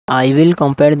I will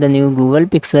compare the new Google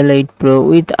Pixel 8 Pro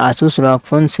with Asus ROG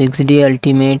Phone 6D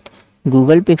Ultimate.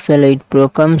 Google Pixel 8 Pro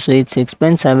comes with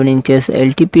 6.7 inches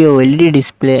LTP OLED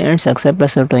display and success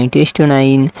ratio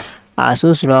 20:9.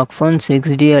 Asus ROG Phone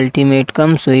 6D Ultimate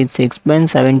comes with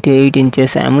 6.78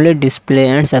 inches AMOLED display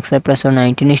and success ratio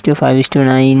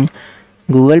 19:5:9.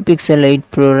 Google Pixel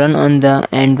 8 Pro run on the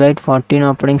Android 14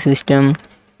 operating system.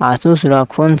 Asus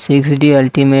ROG Phone 6D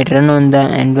Ultimate run on the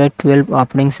Android 12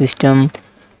 operating system.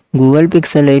 Google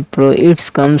Pixel 8 Pro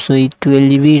comes with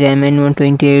 12GB RAM and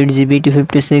 128GB to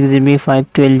 56GB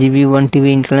 512GB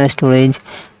 1TB internal storage.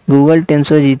 Google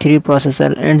Tensor G3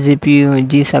 processor and GPU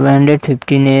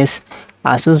G715S.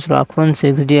 Asus ROG Phone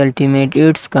 6D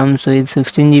Ultimate comes with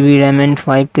 16GB RAM and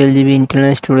 512GB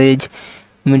internal storage.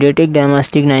 MediaTek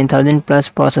Dimensity 9000 Plus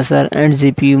processor and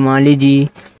GPU Mali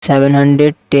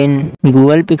G710.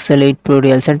 Google Pixel 8 Pro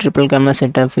real set triple camera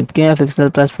setup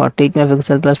 50MP plus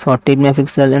 48MP plus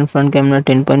 48MP and front camera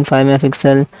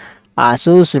 10.5MP.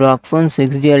 Asus ROG Phone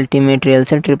 6D Ultimate real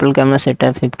set triple camera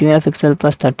setup 50MP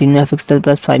plus 13MP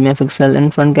plus 5MP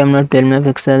and front camera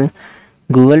 12MP.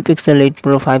 Google Pixel 8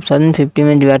 Pro 5050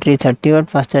 mAh battery 30W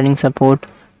fast charging support.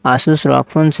 Asus ROG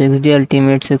Phone 6D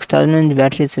Ultimate 6000 mAh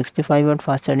battery 65W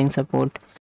fast charging support.